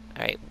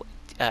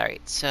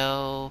 Alright,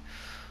 so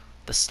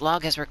the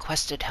Slog has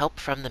requested help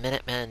from the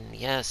Minutemen.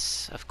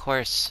 Yes, of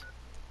course.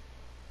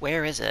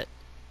 Where is it?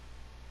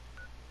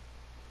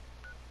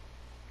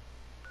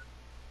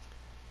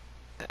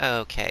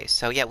 Okay,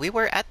 so yeah, we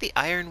were at the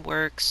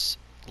Ironworks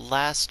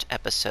last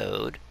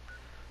episode.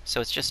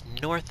 So it's just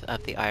north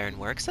of the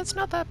Ironworks. That's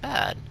not that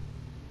bad.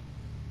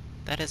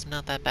 That is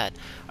not that bad.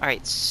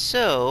 Alright,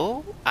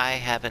 so I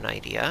have an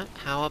idea.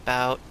 How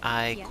about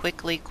I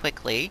quickly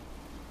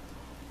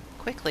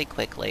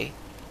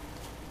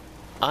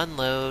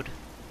unload.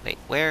 Wait,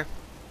 where?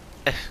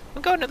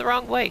 I'm going in the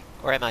wrong way.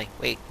 Or am I?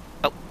 Wait.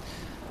 Oh.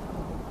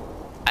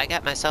 I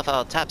got myself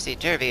all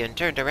topsy-turvy and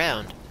turned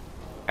around.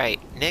 Alright,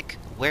 Nick,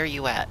 where are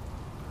you at?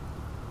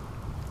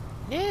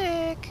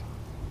 Nick!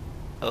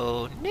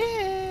 Oh,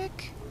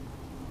 Nick!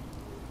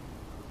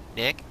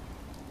 Nick?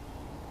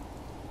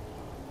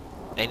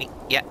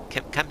 Yeah,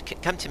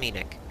 come to me,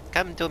 Nick.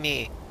 Come to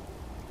me.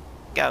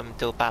 Come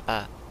to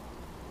Papa.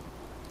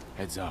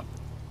 Heads up.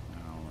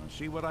 I'll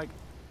see what I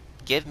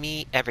Give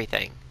me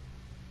everything.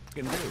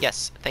 can do.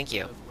 Yes, thank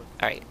you.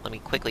 Alright, let me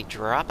quickly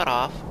drop it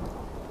off.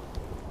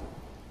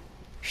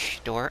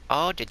 Store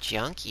all the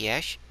junk,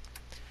 yes.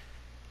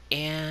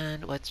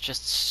 And let's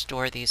just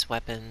store these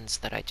weapons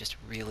that I just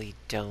really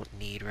don't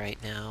need right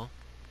now.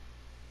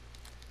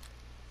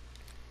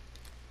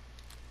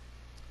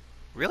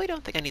 Really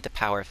don't think I need the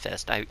power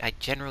fist. I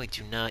generally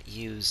do not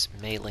use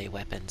melee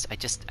weapons. I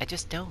just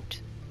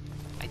don't.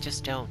 I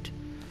just don't.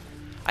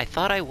 I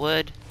thought I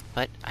would,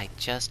 but I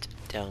just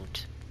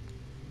don't.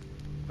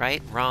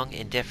 Right? Wrong?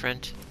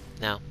 Indifferent?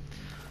 No.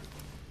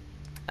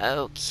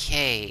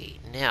 Okay,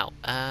 now,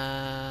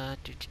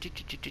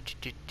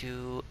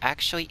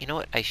 actually, you know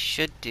what I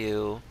should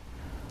do?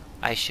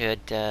 I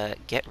should,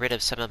 get rid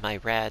of some of my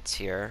rats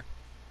here.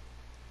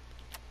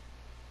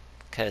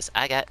 Cause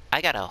I got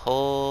a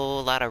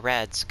whole lot of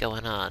rats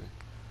going on.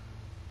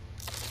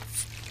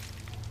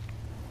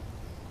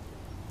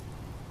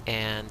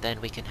 And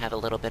then we can have a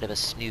little bit of a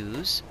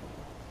snooze.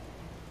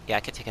 Yeah, I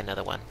could take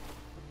another one.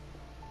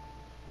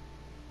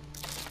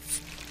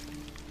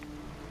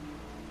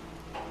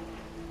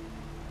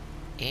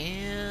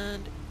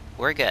 And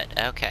we're good.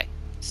 Okay.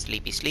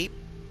 Sleepy sleep.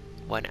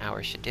 1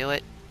 hour should do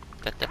it.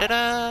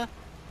 Da-da-da-da!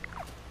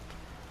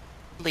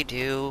 Really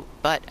do,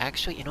 but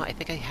actually, you know, I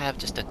think I have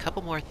just a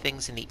couple more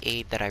things in the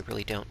aid that I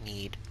really don't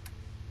need.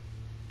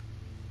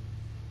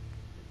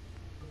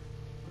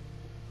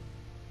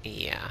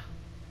 Yeah.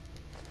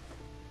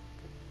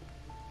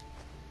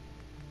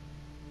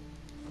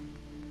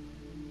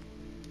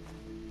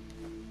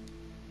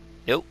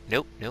 Nope,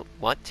 nope, nope.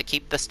 Want to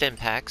keep the stim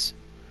packs.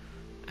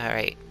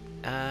 Alright.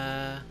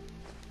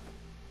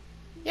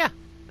 Yeah.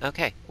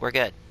 Okay, we're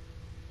good.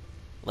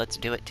 Let's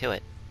do it to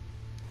it.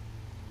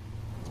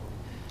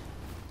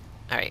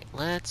 Alright,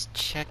 let's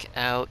check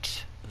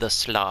out the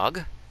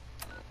slog.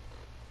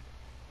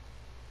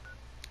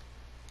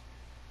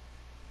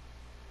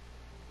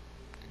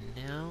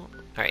 No.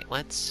 Alright,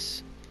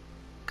 let's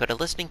go to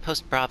Listening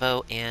Post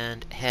Bravo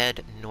and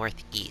head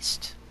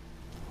northeast.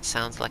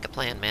 Sounds like a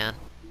plan, man.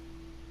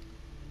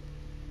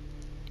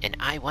 And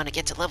I want to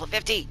get to level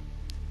 50!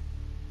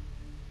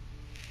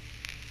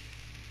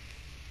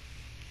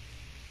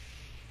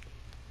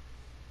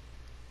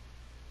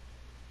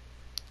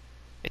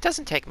 It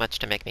doesn't take much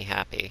to make me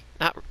happy.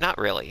 Not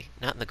really.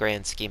 Not in the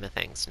grand scheme of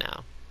things,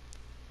 no.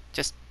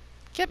 Just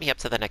get me up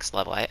to the next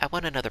level. I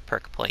want another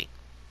perk point.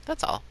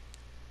 That's all.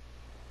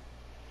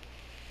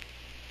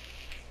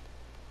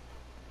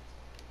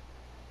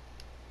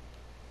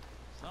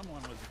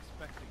 Someone was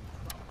expecting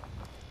trouble.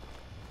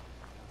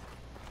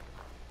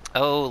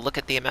 Oh, look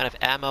at the amount of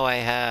ammo I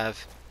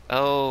have.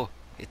 Oh,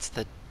 it's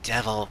the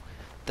devil.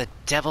 The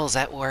devil's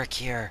at work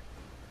here.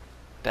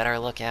 Better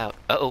look out.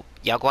 Uh-oh,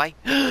 Yao Guai?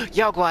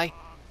 Yao Guai!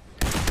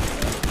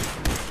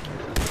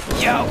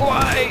 Yao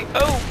Guai!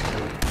 Oh!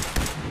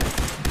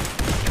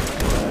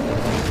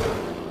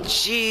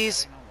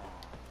 Jeez!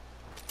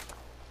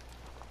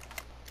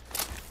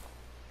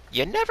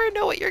 You never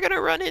know what you're gonna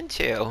run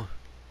into.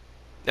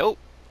 Nope,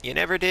 you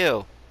never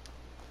do.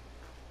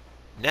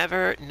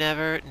 Never,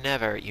 never,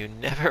 never. You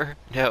never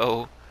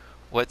know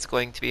what's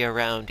going to be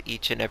around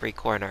each and every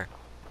corner.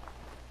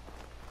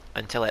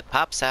 Until it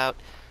pops out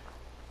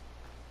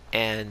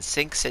and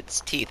sinks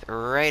its teeth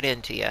right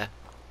into you.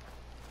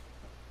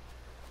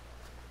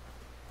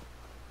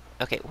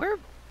 Okay, we're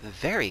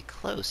very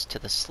close to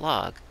the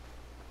slog.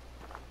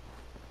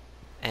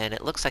 And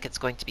it looks like it's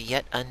going to be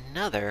yet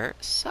another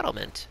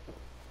settlement.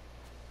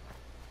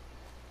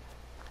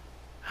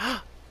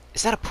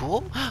 Is that a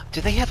pool? Do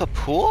they have a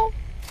pool?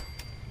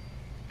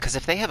 Because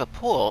if they have a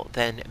pool,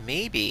 then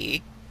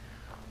maybe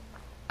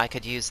I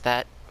could use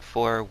that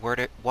for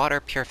water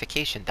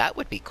purification. That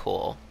would be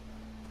cool.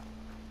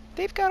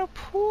 They've got a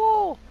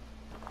pool!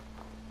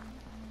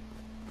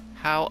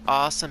 How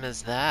awesome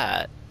is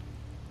that?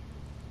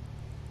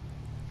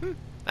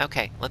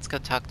 Okay, let's go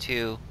talk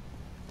to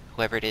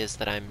whoever it is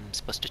that I'm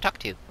supposed to talk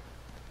to.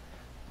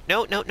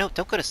 No, no, no,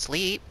 don't go to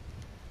sleep.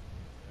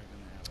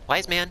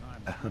 Wise man.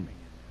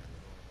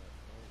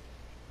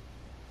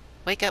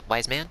 Wake up,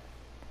 wise man.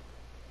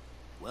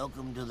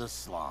 Welcome to the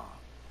Slog.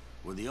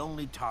 We're the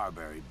only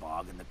tarberry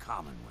bog in the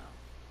Commonwealth.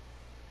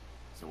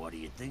 So what do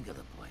you think of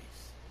the place?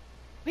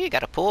 Well, you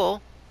got a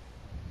pool.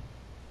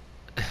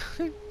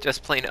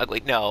 Just plain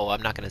ugly. No,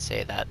 I'm not gonna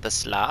say that. The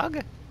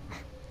slog?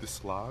 The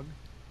Slog?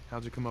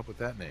 How'd you come up with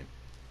that name?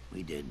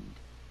 We didn't.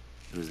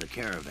 It was the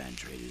caravan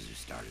traders who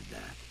started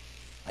that.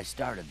 I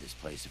started this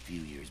place a few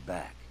years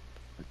back,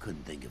 but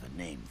couldn't think of a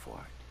name for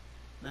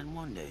it. Then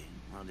one day,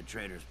 one of the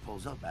traders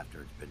pulls up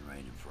after it's been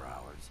raining for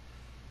hours,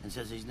 and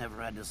says he's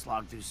never had to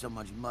slog through so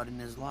much mud in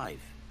his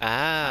life. I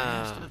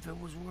asked him Ah. if it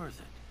was worth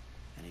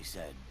it, and he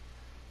said,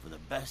 for the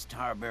best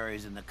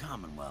tarberries in the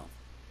Commonwealth,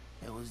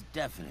 it was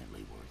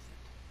definitely worth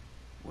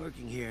it.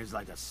 Working here is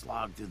like a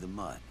slog through the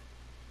mud.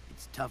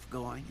 It's tough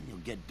going, and you'll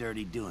get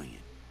dirty doing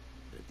it.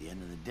 But at the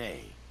end of the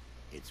day,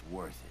 it's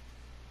worth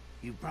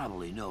it. You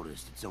probably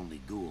noticed it's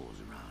only ghouls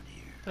around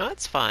here. Oh,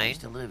 that's I fine.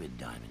 used to live in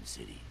Diamond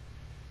City,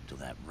 until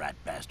that rat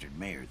bastard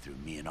mayor threw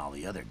me and all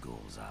the other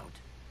ghouls out.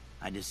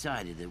 I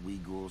decided that we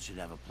ghouls should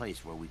have a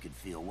place where we could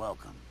feel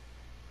welcome,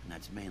 and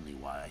that's mainly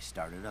why I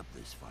started up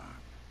this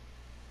farm.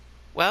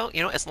 Well,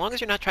 you know, as long as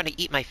you're not trying to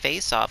eat my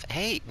face off,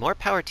 hey, more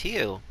power to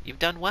you. You've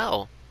done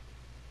well.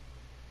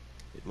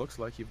 It looks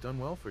like you've done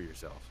well for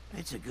yourself.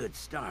 It's a good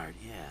start,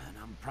 yeah, and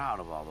I'm proud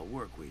of all the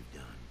work we've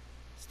done.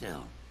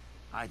 Still,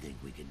 I think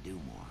we can do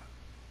more.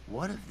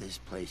 What if this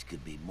place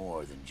could be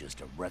more than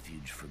just a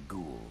refuge for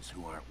ghouls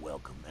who aren't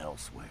welcome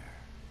elsewhere?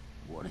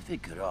 What if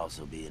it could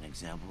also be an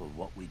example of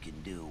what we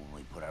can do when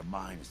we put our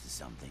minds to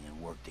something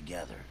and work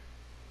together?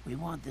 We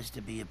want this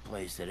to be a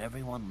place that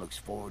everyone looks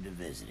forward to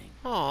visiting.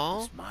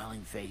 Aww. With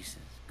smiling faces,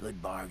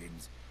 good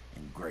bargains,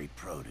 and great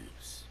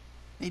produce.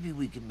 Maybe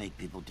we can make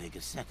people take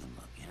a second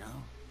look, you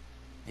know?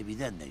 Maybe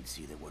then they'd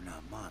see that we're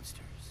not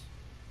monsters.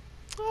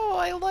 Oh,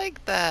 I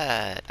like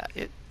that.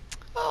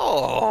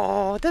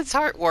 Oh, that's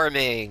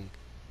heartwarming.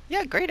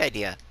 Yeah, great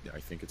idea. I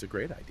think it's a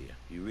great idea.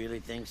 You really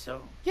think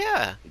so?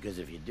 Yeah. Because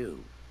if you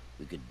do,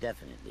 we could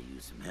definitely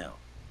use some help.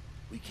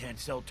 We can't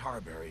sell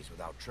tarberries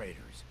without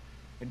traders,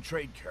 and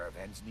trade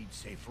caravans need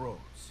safe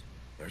roads.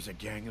 There's a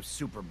gang of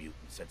super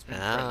mutants that's been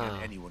preying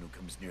on anyone who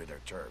comes near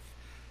their turf,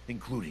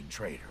 including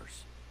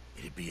traders.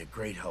 It'd be a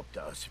great help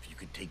to us if you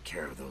could take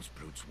care of those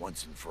brutes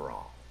once and for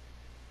all.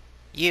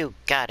 You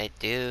got it,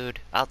 dude.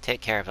 I'll take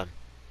care of him.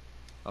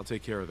 I'll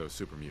take care of those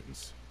super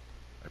mutants.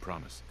 I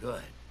promise.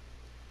 Good.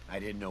 I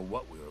didn't know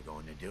what we were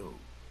going to do.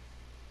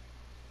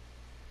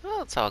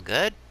 Oh, it's all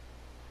good.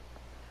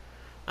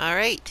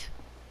 Alright.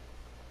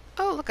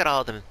 Oh, look at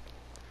all of them.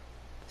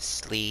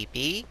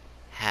 Sleepy,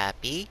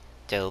 happy,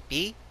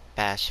 dopey,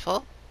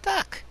 bashful,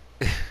 duck.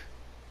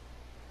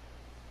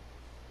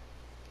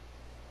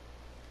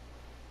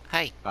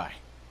 Hi. Bye.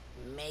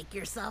 Make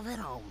yourself at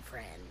home,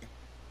 friend.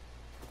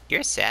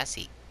 You're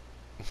sassy.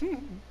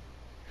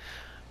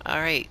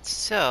 Alright,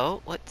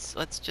 so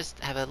let's just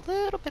have a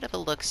little bit of a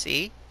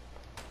look-see.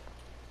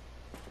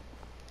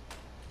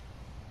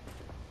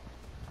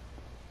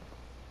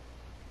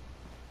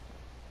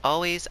 I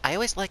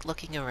always like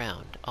looking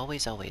around.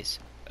 Always, always.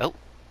 Oh.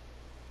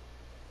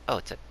 Oh,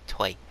 it's a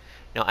toy.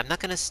 No, I'm not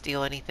gonna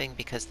steal anything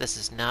because this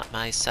is not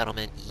my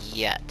settlement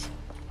yet.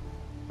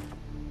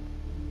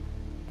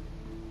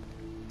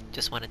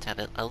 Just wanted to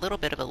have a little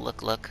bit of a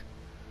look.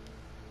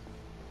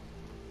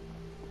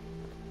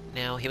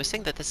 Now, he was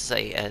saying that this is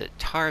a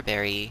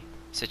tarberry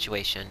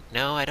situation.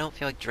 No, I don't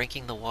feel like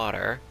drinking the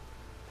water.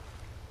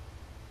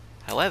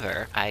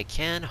 However, I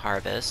can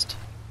harvest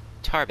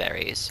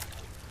tarberries.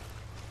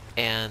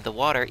 And the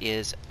water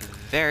is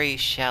very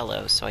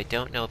shallow, so I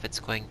don't know if it's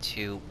going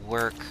to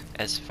work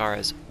as far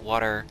as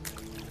water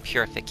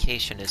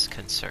purification is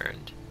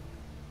concerned.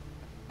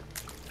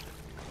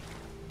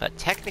 But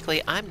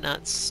technically, I'm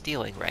not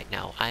stealing right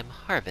now. I'm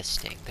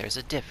harvesting. There's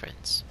a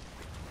difference.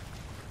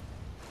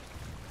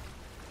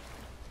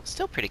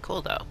 Still pretty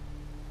cool, though.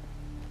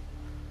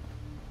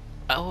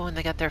 Oh, and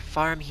they got their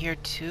farm here,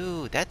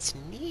 too. That's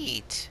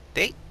neat.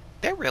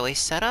 They're really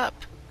set up.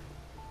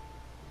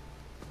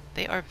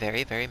 They are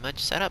very, very much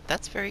set up.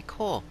 That's very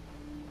cool.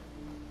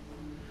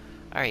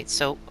 Alright,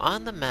 so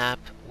on the map,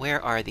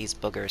 where are these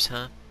boogers,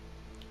 huh?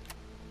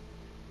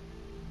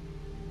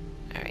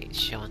 Alright,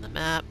 show on the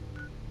map.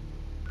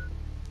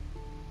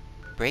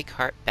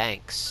 Breakheart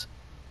Banks.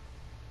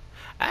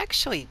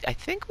 Actually, I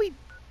think we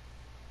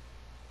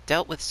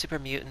dealt with super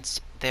mutants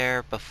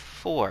there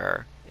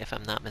before, if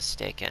I'm not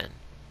mistaken.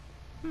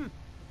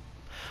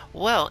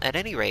 Well, at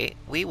any rate,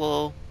 we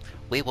will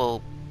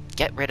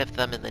get rid of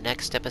them in the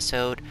next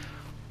episode.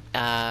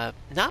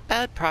 Not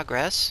bad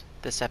progress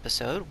this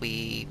episode.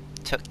 We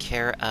took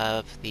care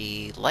of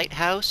the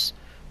lighthouse,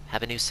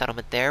 have a new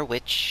settlement there,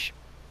 which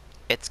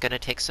it's gonna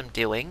take some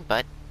doing,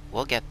 but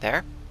we'll get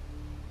there.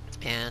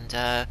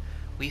 And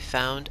we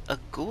found a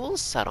ghoul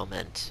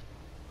settlement.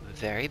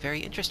 Very, very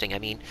interesting. I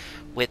mean,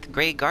 with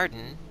Grey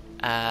Garden,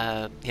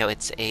 you know,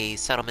 it's a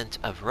settlement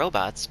of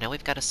robots. Now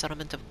we've got a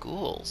settlement of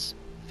ghouls.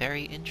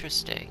 Very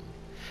interesting.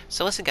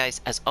 So listen,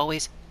 guys, as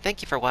always,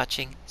 thank you for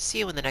watching. See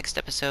you in the next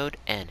episode,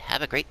 and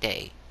have a great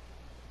day.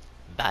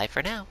 Bye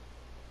for now.